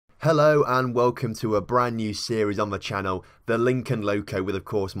Hello and welcome to a brand new series on the channel, the Lincoln Loco, with of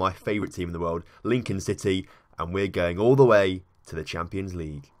course my favourite team in the world, Lincoln City, and we're going all the way to the Champions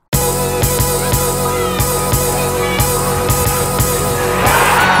League.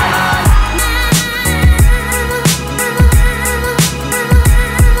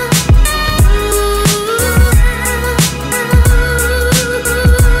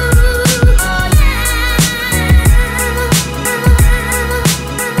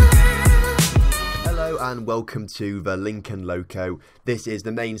 And welcome to the Lincoln Loco. This is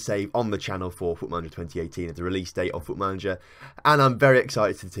the main save on the channel for Football Manager 2018. It's the release date of Football Manager, and I'm very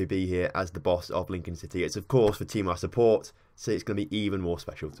excited to be here as the boss of Lincoln City. It's of course the team I support, so it's going to be even more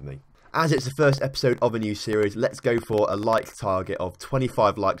special to me. As it's the first episode of a new series, let's go for a like target of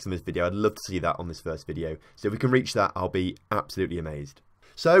 25 likes on this video. I'd love to see that on this first video, so if we can reach that, I'll be absolutely amazed.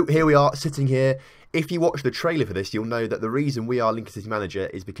 So here we are, sitting here. If you watch the trailer for this, you'll know that the reason we are Lincoln City manager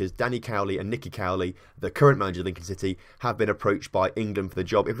is because Danny Cowley and Nicky Cowley, the current manager of Lincoln City, have been approached by England for the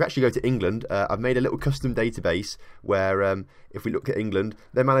job. If we actually go to England, I've made a little custom database where if we look at England,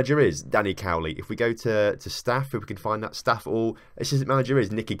 their manager is Danny Cowley. If we go to staff, if we can find that staff, all assistant manager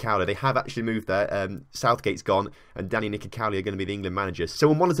is Nicky Cowley. They have actually moved there. Southgate's gone, and Danny and Nicky Cowley are going to be the England managers. So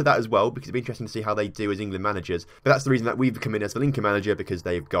we'll monitor that as well, because it'll be interesting to see how they do as England managers. But that's the reason that we've come in as the Lincoln manager, because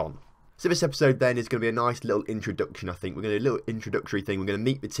they've gone. So this episode then is going to be a nice little introduction, I think. We're going to do a little introductory thing. We're going to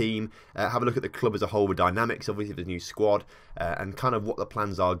meet the team, have a look at the club as a whole, the dynamics, obviously, of the new squad, and kind of what the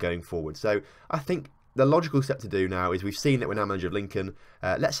plans are going forward. So I think the logical step to do now is we've seen that we're now manager of Lincoln.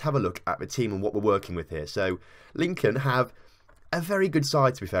 Let's have a look at the team and what we're working with here. So Lincoln have a very good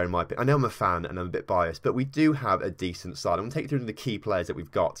side, to be fair, in my opinion. I know I'm a fan and I'm a bit biased, but we do have a decent side. I'm going to take you through the key players that we've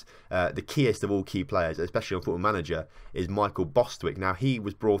got. The keyest of all key players, especially on Football Manager, is Michael Bostwick. Now, he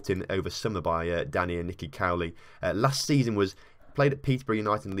was brought in over summer by Danny and Nicky Cowley. Last season played at Peterborough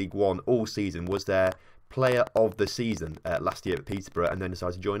United in League One all season, was their player of the season last year at Peterborough, and then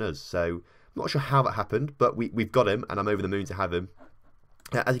decided to join us. So, I'm not sure how that happened, but we've got him, and I'm over the moon to have him.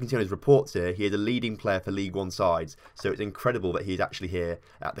 As you can see on his reports here, he is a leading player for League One sides, so it's incredible that he's actually here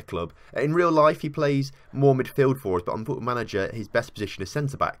at the club. In real life, he plays more midfield for us, but on Football Manager, his best position is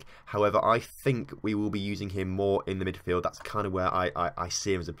centre-back. However, I think we will be using him more in the midfield. That's kind of where I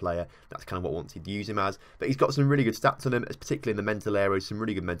see him as a player. That's kind of what I want to use him as. But he's got some really good stats on him, particularly in the mental area, some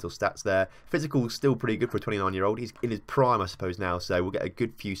really good mental stats there. Physical, still pretty good for a 29-year-old. He's in his prime, I suppose, now, so we'll get a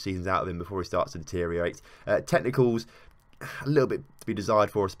good few seasons out of him before he starts to deteriorate. Technicals, a little bit to be desired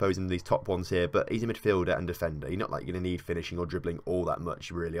for, I suppose, in these top ones here, but he's a midfielder and defender. You're not like going to need finishing or dribbling all that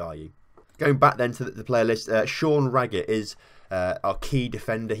much, really, are you? Going back then to the player list, Sean Raggett is our key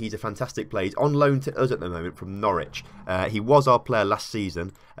defender. He's a fantastic player. He's on loan to us at the moment from Norwich. He was our player last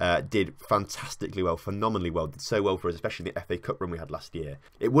season, did fantastically well, phenomenally well, did so well for us, especially in the FA Cup run we had last year.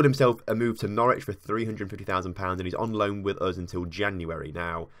 It would himself a move to Norwich for £350,000, and he's on loan with us until January.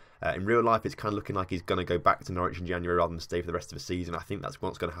 Now, in real life, it's kind of looking like he's going to go back to Norwich in January rather than stay for the rest of the season. I think that's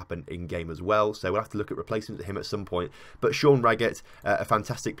what's going to happen in-game as well. So we'll have to look at replacements for him at some point. But Sean Raggett, a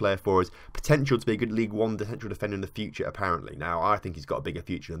fantastic player for us. Potential to be a good League One central defender in the future, apparently. Now, I think he's got a bigger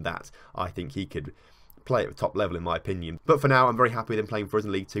future than that. I think he could play at the top level, in my opinion. But for now, I'm very happy with him playing for us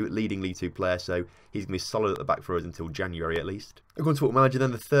in League Two, leading League Two player. So he's going to be solid at the back for us until January at least. According to Football Manager,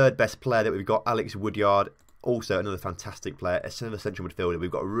 then the third best player that we've got, Alex Woodyard. Also another fantastic player, another central midfielder. We've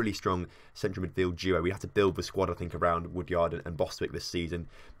got a really strong central midfield duo. We have to build the squad, I think, around Woodyard and Bostwick this season.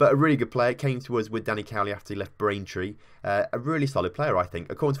 But a really good player. Came to us with Danny Cowley after he left Braintree. A really solid player, I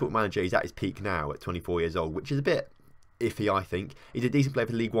think. According to Football Manager, he's at his peak now at 24 years old, which is a bit iffy, I think. He's a decent player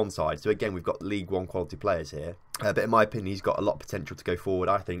for the League One side. So again, we've got League One quality players here. But in my opinion, he's got a lot of potential to go forward,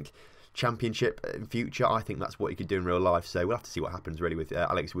 I think. Championship in future, I think that's what he could do in real life, so we'll have to see what happens really with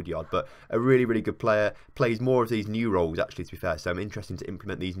Alex Woodyard. But a really good player, plays more of these new roles actually, to be fair, so I'm interested to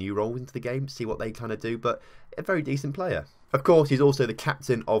implement these new roles into the game, see what they kind of do, but a very decent player. Of course, he's also the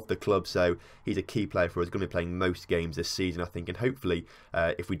captain of the club, so he's a key player for us. Going to be playing most games this season, I think, and hopefully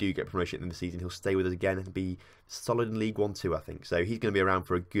if we do get promotion in the season, he'll stay with us again and be solid in League One too, I think. So he's going to be around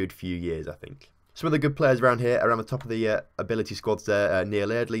for a good few years, I think. Some of the good players around here, around the top of the ability squads there, Neil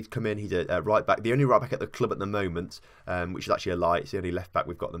Eardley's come in. He's a right back, the only right back at the club at the moment, which is actually a lie. It's the only left back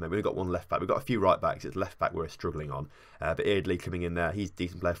we've got at the moment. We've got one left back. We've got a few right backs. It's left back we're struggling on. But Eardley coming in there, he's a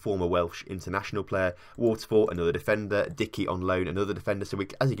decent player, former Welsh international player. Waterford, another defender. Dickey on loan, another defender. So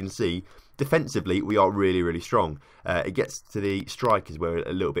as you can see, defensively, we are really strong. It gets to the strikers, we're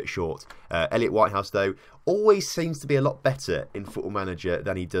a little bit short. Elliot Whitehouse, though, always seems to be a lot better in Football Manager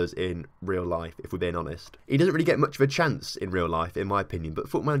than he does in real life. if we're being honest. He doesn't really get much of a chance in real life, in my opinion, but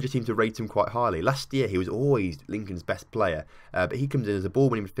Football Manager seems to rate him quite highly. Last year, he was always Lincoln's best player, but he comes in as a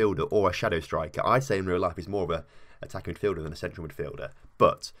ball-winning midfielder or a shadow striker. I'd say in real life he's more of a attacking midfielder than a central midfielder,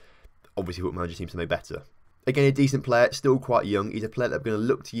 but obviously Football Manager seems to know better. Again, a decent player, still quite young. He's a player that we're going to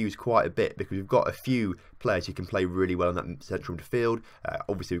look to use quite a bit because we've got a few players who can play really well in that central midfield.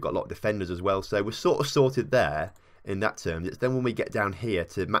 Obviously, we've got a lot of defenders as well, so we're sort of sorted there in that terms. It's then when we get down here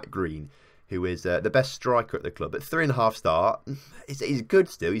to Matt Green, who is the best striker at the club. At 3.5 star, he's good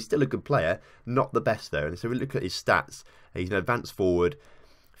still. He's still a good player, not the best though. And so we look at his stats. He's an advanced forward.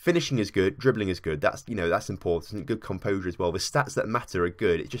 Finishing is good, dribbling is good. That's that's important. Good composure as well. The stats that matter are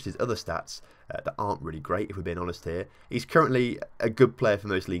good. It's just his other stats that aren't really great, if we're being honest here. He's currently a good player for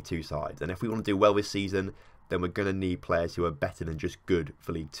most League Two sides, and if we want to do well this season, then we're going to need players who are better than just good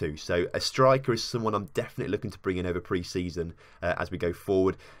for League Two. So a striker is someone I'm definitely looking to bring in over pre-season as we go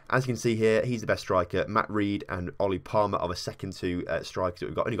forward. As you can see here, he's the best striker. Matt Reed and Ollie Palmer are the second two strikers that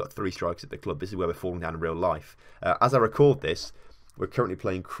we've got. Only got 3 strikers at the club. This is where we're falling down in real life. As I record this, we're currently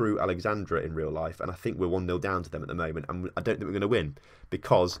playing Crewe Alexandra in real life, and I think we're 1-0 down to them at the moment, and I don't think we're going to win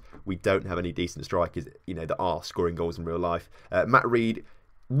because we don't have any decent strikers, that are scoring goals in real life. Matt Reed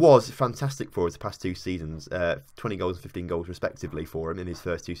was fantastic for us the past 2 seasons, 20 goals and 15 goals respectively for him in his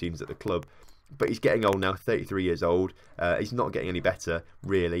first 2 seasons at the club. But he's getting old now, 33 years old. He's not getting any better,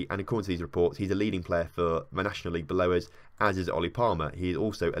 really. And according to these reports, he's a leading player for the National League below us, as is Ollie Palmer. He is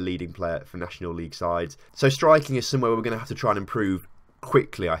also a leading player for National League sides. So striking is somewhere we're going to have to try and improve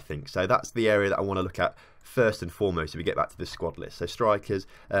quickly, I think. So that's the area that I want to look at first and foremost if we get back to the squad list. So strikers,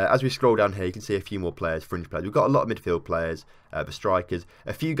 as we scroll down here, you can see a few more players, fringe players. We've got a lot of midfield players, the strikers,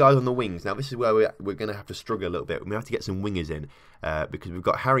 a few guys on the wings. Now this is where we're going to have to struggle a little bit. We have to get some wingers in because we've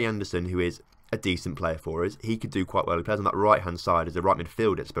got Harry Anderson, who is a decent player for us. He could do quite well. He plays on that right-hand side as a right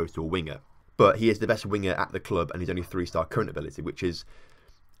midfielder as opposed to a winger. But he is the best winger at the club, and he's only 3-star current ability, which is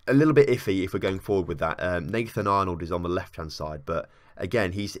a little bit iffy if we're going forward with that. Nathan Arnold is on the left-hand side, but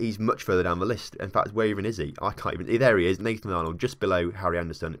again, he's much further down the list. In fact, where even is he? I can't even... There he is, Nathan Arnold, just below Harry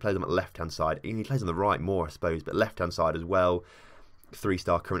Anderson. He plays on the left-hand side. He plays on the right more, I suppose, but left-hand side as well.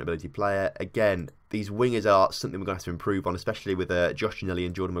 3-star current ability player. Again, these wingers are something we're going to have to improve on, especially with Josh Ginelli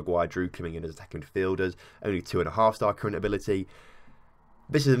and Jordan Maguire-Drew coming in as attacking midfielders. Only 2.5-star current ability.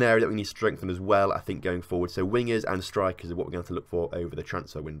 This is an area that we need to strengthen as well, I think, going forward. So wingers and strikers are what we're going to have to look for over the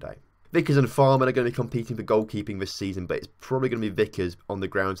transfer window. Vickers and Farman are going to be competing for goalkeeping this season, but it's probably going to be Vickers on the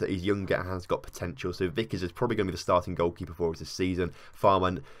grounds that he's younger and has got potential. So Vickers is probably going to be the starting goalkeeper for us this season.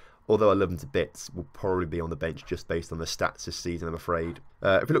 Farman, although I love him to bits, will probably be on the bench just based on the stats this season, I'm afraid.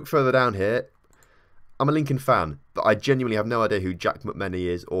 If we look further down here, I'm a Lincoln fan, but I genuinely have no idea who Jack McMenemy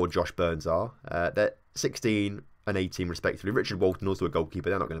is or Josh Burns are. They're 16 and 18 respectively. Richard Walton, also a goalkeeper,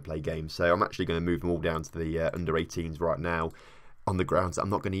 they're not going to play games, so I'm actually going to move them all down to the under 18s right now on the grounds that I'm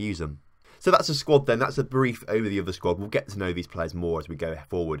not going to use them. So that's a squad then. That's a brief overview of the squad. We'll get to know these players more as we go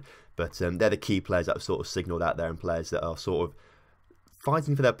forward, but they're the key players that I've sort of signalled out there, and players that are sort of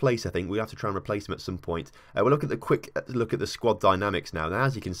fighting for their place. I think we'll have to try and replace them at some point. We'll look at the quick look at the squad dynamics now. Now,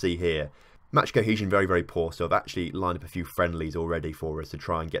 as you can see here, match cohesion very, very poor, so I've actually lined up a few friendlies already for us to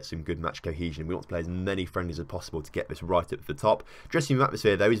try and get some good match cohesion. We want to play as many friendlies as possible to get this right up to the top. Dressing room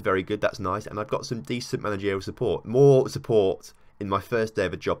atmosphere though is very good, that's nice, and I've got some decent managerial support. More support in my first day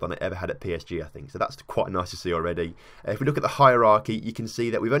of a job than I ever had at PSG, I think, so that's quite nice to see already. If we look at the hierarchy, you can see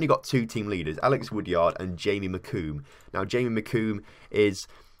that we've only got 2 team leaders, Alex Woodyard and Jamie McComb. Now, Jamie McComb is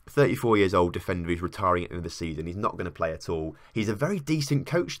 34 years old defender who's retiring at the end of the season. He's not going to play at all. He's a very decent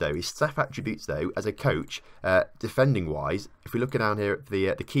coach though. His staff attributes though, as a coach, defending wise, if we look down here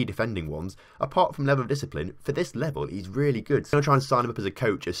at the key defending ones, apart from level of discipline, for this level he's really good. So I'm going to try and sign him up as a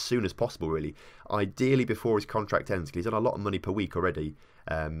coach as soon as possible, really. Ideally before his contract ends, because he's on a lot of money per week already.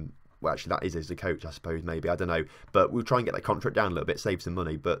 Well, actually, that is as a coach, I suppose, maybe. I don't know. But we'll try and get that contract down a little bit, save some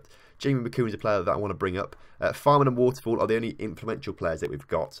money. But Jamie McComb is a player that I want to bring up. Farman and Waterfall are the only influential players that we've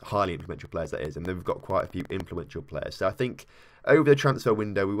got. Highly influential players, that is. And then we've got quite a few influential players. So I think over the transfer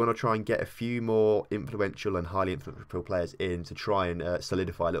window, we want to try and get a few more influential and highly influential players in to try and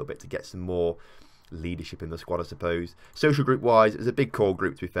solidify a little bit to get some more leadership in the squad, I suppose. Social group wise, there's a big core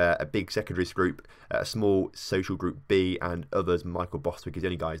group, to be fair, a big secondaries group, a small social group B, and others. Michael Bostwick is the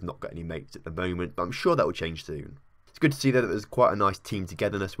only guy who's not got any mates at the moment, but I'm sure that will change soon. It's good to see that there's quite a nice team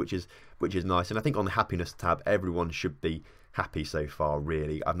togetherness, which is nice, and I think on the happiness tab, everyone should be happy so far,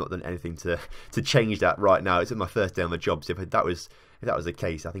 really. I've not done anything to change that right now. It's my first day on the job, so if that was the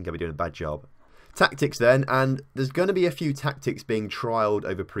case, I think I'd be doing a bad job. Tactics then, and there's going to be a few tactics being trialled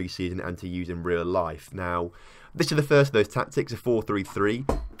over pre-season and to use in real life. Now, This is the first of those tactics, a 4-3-3,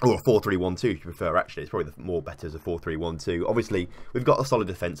 or a 4-3-1-2 if you prefer, actually. It's probably more better as a 4-3-1-2. Obviously, we've got a solid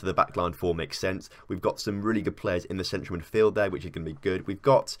defence, so the backline 4 makes sense. We've got some really good players in the central midfield there, which is going to be good. We've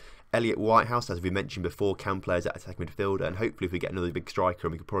got Elliot Whitehouse, as we mentioned before, can play as that attacking midfielder, and hopefully if we get another big striker,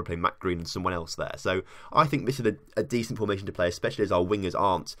 and we could probably play Matt Green and someone else there. So I think this is a decent formation to play, especially as our wingers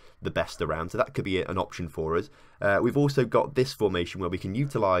aren't the best around, so that could be an option for us. We've also got this formation where we can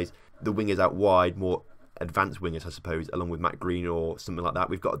utilise the wingers out wide, more advanced wingers, I suppose, along with Matt Green or something like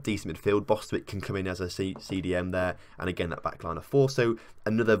that. We've got a decent midfield. Bostwick can come in as a CDM there, and again that backline of 4, so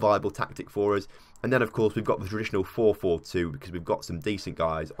another viable tactic for us. And then of course we've got the traditional 4-4-2 because we've got some decent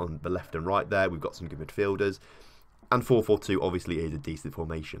guys on the left and right there. We've got some good midfielders, and 4-4-2 obviously is a decent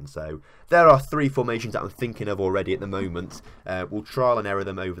formation. So there are 3 formations that I'm thinking of already at the moment. We'll trial and error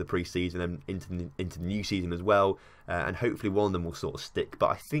them over the pre-season and into the new season as well, and hopefully one of them will sort of stick.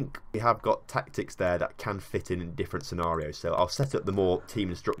 But I think we have got tactics there that can fit in different scenarios. So I'll set up the more team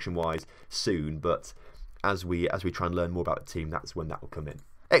instruction wise soon, but as we try and learn more about the team, that's when that will come in.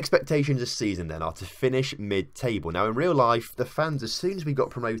 Expectations this season then are to finish mid-table. Now in real life, the fans, as soon as we got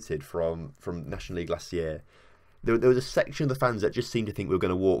promoted from National League last year, there was a section of the fans that just seemed to think we were going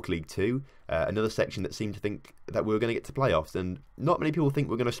to walk League 2, another section that seemed to think that we were going to get to playoffs, and not many people think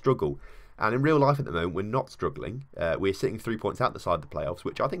we're going to struggle. And in real life at the moment, we're not struggling. We're sitting 3 points out the side of the playoffs,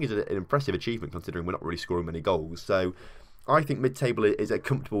 which I think is an impressive achievement considering we're not really scoring many goals. So I think mid-table is a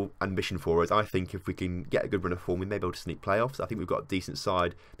comfortable ambition for us. I think if we can get a good run of form, we may be able to sneak playoffs. I think we've got a decent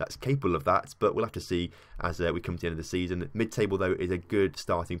side that's capable of that, but we'll have to see as we come to the end of the season. Mid-table, though, is a good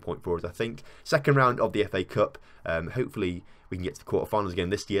starting point for us, I think. Second round of the FA Cup. Hopefully we can get to the quarterfinals again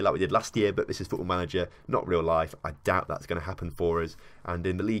this year like we did last year, but this is Football Manager, not real life. I doubt that's going to happen for us. And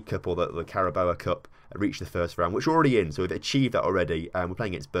in the League Cup or the Carabao Cup, reach the first round, which we're already in, so we've achieved that already. We're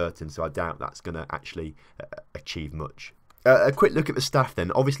playing against Burton, so I doubt that's going to actually achieve much. A quick look at the staff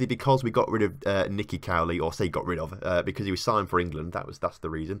then. Obviously, because we got rid of Nicky Cowley, or say got rid of, because he was signed for England. That's the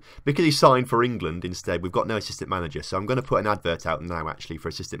reason. Because he signed for England instead, we've got no assistant manager. So I'm going to put an advert out now, actually, for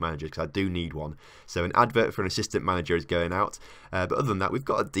assistant managers, because I do need one. So an advert for an assistant manager is going out. But other than that, we've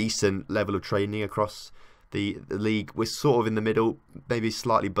got a decent level of training across the league. We're sort of in the middle, maybe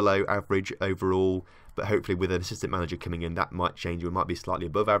slightly below average overall. But hopefully with an assistant manager coming in, that might change. We might be slightly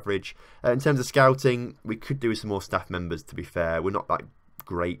above average. In terms of scouting, we could do with some more staff members, to be fair. We're not that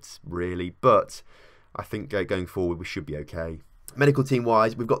great, really. But I think going forward, we should be okay. Medical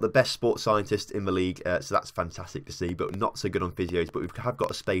team-wise, we've got the best sports scientist in the league, so that's fantastic to see, but not so good on physios. But we have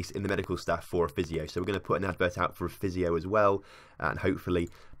got a space in the medical staff for a physio, so we're going to put an advert out for a physio as well, and hopefully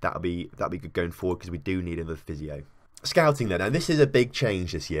that'll be good going forward because we do need another physio. Scouting then, and this is a big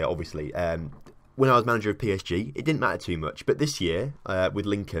change this year, obviously. When I was manager of PSG, it didn't matter too much. But this year, with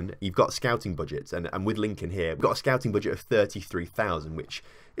Lincoln, you've got scouting budgets. And with Lincoln here, we've got a scouting budget of 33,000, which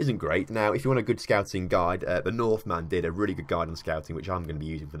isn't great. Now, if you want a good scouting guide, the Northman did a really good guide on scouting, which I'm going to be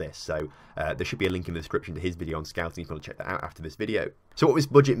using for this. So there should be a link in the description to his video on scouting if you want to check that out after this video. So what this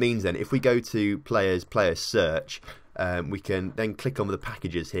budget means then, if we go to players search, we can then click on the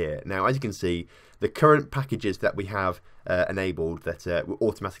packages here. Now, as you can see, the current packages that we have enabled that were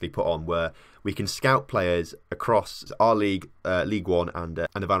automatically put on where we can scout players across our league, League 1 and the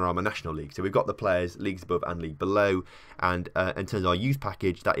Vanarama National League. So we've got the players leagues above and league below, and in terms of our youth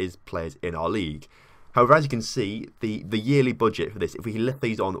package, that is players in our league. However, as you can see, the yearly budget for this, if we left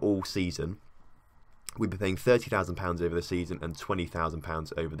these on all season, we'd be paying £30,000 over the season and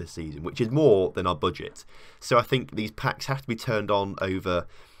 £20,000 over the season, which is more than our budget. So I think these packs have to be turned on over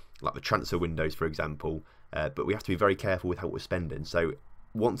like the transfer windows, for example, but we have to be very careful with how we're spending. So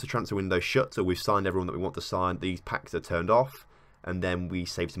once the transfer window shuts or we've signed everyone that we want to sign, these packs are turned off, and then we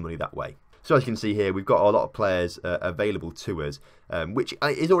save some money that way. So as you can see here, we've got a lot of players available to us, which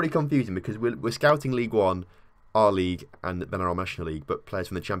is already confusing because we're scouting League 1, our league, and then our National League, but players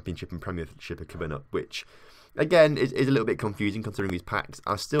from the Championship and Premiership are coming up, which again is a little bit confusing considering these packs.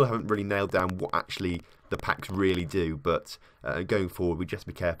 I still haven't really nailed down what actually the packs really do, but going forward we just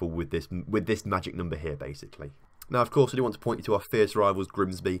be careful with this magic number here basically. Now, of course, I do want to point you to our fierce rivals,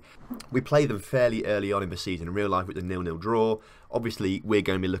 Grimsby. We played them fairly early on in the season. In real life, it was a 0-0 draw. Obviously, we're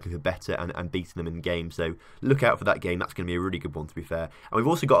going to be looking for better and beating them in games. So look out for that game. That's going to be a really good one, to be fair. And we've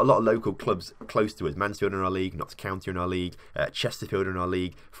also got a lot of local clubs close to us. Mansfield in our league, Notts County in our league, Chesterfield in our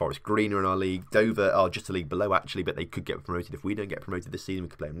league, Forest Green are in our league. Dover are just a league below, actually, but they could get promoted. If we don't get promoted this season, we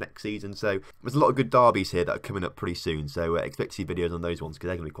could play them next season. So there's a lot of good derbies here that are coming up pretty soon. So expect to see videos on those ones because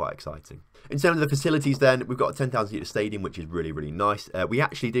they're going to be quite exciting. In terms of the facilities then, we've got a 10,000 seater stadium, which is really, really nice. We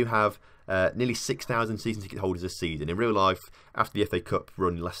actually do have nearly 6,000 season ticket holders this season. In real life, after the FA Cup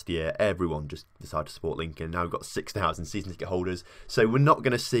run last year, everyone just decided to support Lincoln. Now we've got 6,000 season ticket holders. So we're not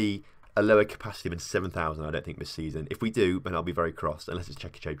going to see a lower capacity than 7,000, I don't think, this season. If we do, then I'll be very cross, unless it's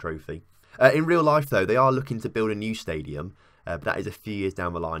Checker Trophy. In real life, though, they are looking to build a new stadium. But that is a few years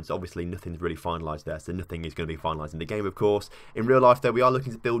down the line, so obviously nothing's really finalised there, so nothing is going to be finalised in the game, of course. In real life, though, we are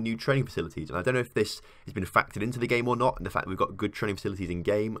looking to build new training facilities, and I don't know if this has been factored into the game or not, and the fact that we've got good training facilities in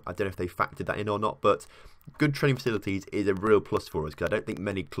game, I don't know if they factored that in or not, but good training facilities is a real plus for us, because I don't think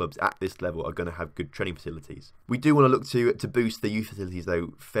many clubs at this level are going to have good training facilities. We do want to look to boost the youth facilities,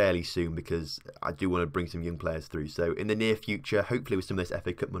 though, fairly soon, because I do want to bring some young players through. So in the near future, hopefully with some of this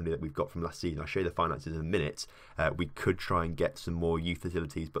FA Cup money that we've got from last season, I'll show you the finances in a minute, we could try and get some more youth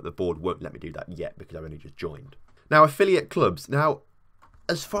facilities, but the board won't let me do that yet because I've only just joined. Now, affiliate clubs. Now,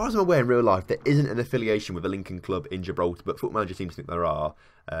 as far as I'm aware in real life, there isn't an affiliation with a Lincoln club in Gibraltar, but Football Manager seems to think there are.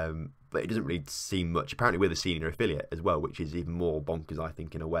 But it doesn't really seem much. Apparently we're the senior affiliate as well, which is even more bonkers, I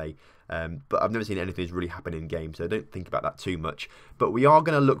think, in a way. But I've never seen anything that's really happened in game, so don't think about that too much. But we are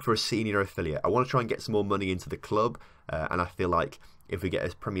going to look for a senior affiliate. I want to try and get some more money into the club, and I feel like if we get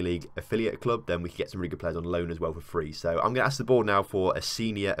a Premier League affiliate club, then we can get some really good players on loan as well for free. So I'm going to ask the board now for a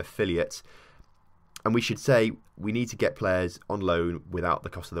senior affiliate. And we should say we need to get players on loan without the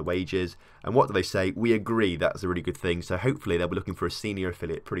cost of their wages. And what do they say? We agree that's a really good thing. So hopefully they'll be looking for a senior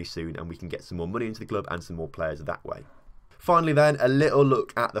affiliate pretty soon, and we can get some more money into the club and some more players that way. Finally then, a little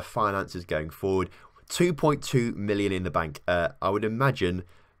look at the finances going forward. 2.2 million in the bank. I would imagine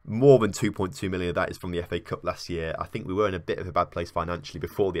more than 2.2 million of that is from the FA Cup last year. I think we were in a bit of a bad place financially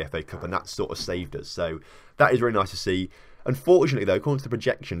before the FA Cup, and that sort of saved us. So that is really nice to see. Unfortunately, though, according to the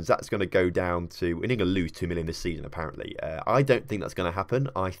projections, that's going to go down to... We're going to lose 2 million this season, apparently. I don't think that's going to happen.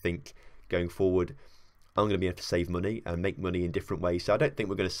 I think, going forward, I'm going to be able to save money and make money in different ways. So I don't think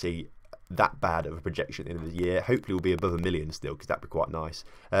we're going to see that bad of a projection at the end of the year. Hopefully, we'll be above 1 million still, because that'd be quite nice.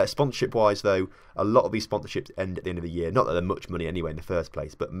 Sponsorship-wise, though, a lot of these sponsorships end at the end of the year. Not that they're much money anyway in the first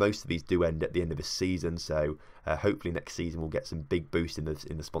place, but most of these do end at the end of the season. So hopefully next season we'll get some big boost in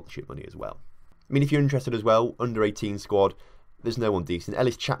the sponsorship money as well. I mean, if you're interested as well, under 18 squad, there's no one decent.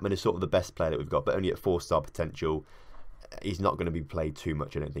 Ellis Chapman is sort of the best player that we've got, but only at 4-star potential. He's not going to be played too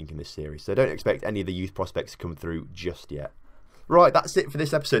much, I don't think, in this series. So don't expect any of the youth prospects to come through just yet. Right, that's it for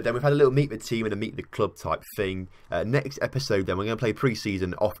this episode then. We've had a little meet the team and a meet the club type thing. Next episode then, we're going to play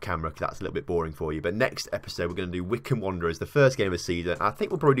pre-season off camera, because that's a little bit boring for you. But next episode, we're going to do Wycombe Wanderers, the first game of the season. I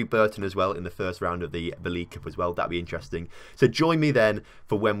think we'll probably do Burton as well in the first round of the League Cup as well. That'll be interesting. So join me then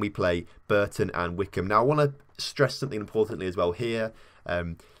for when we play Burton and Wycombe. Now, I want to stress something importantly as well here.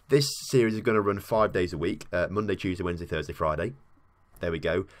 This series is going to run 5 days a week, Monday, Tuesday, Wednesday, Thursday, Friday. There we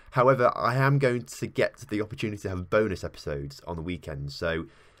go. However, I am going to get the opportunity to have bonus episodes on the weekends. So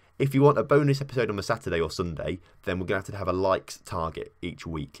if you want a bonus episode on the Saturday or Sunday, then we're going to have a likes target each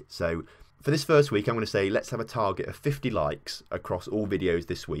week. So for this first week, I'm going to say let's have a target of 50 likes across all videos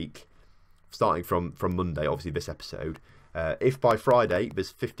this week, starting from Monday, obviously this episode. If by Friday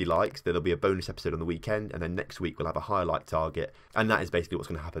there's 50 likes, then there'll be a bonus episode on the weekend, and then next week we'll have a higher like target, and that is basically what's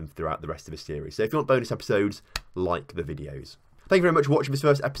going to happen throughout the rest of the series. So if you want bonus episodes, like the videos. Thank you very much for watching this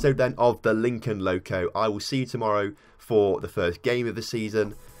first episode then of the Lincoln Loco. I will see you tomorrow for the first game of the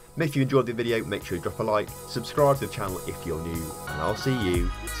season. If you enjoyed the video, make sure you drop a like, subscribe to the channel if you're new, and I'll see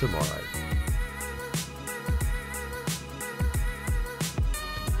you tomorrow.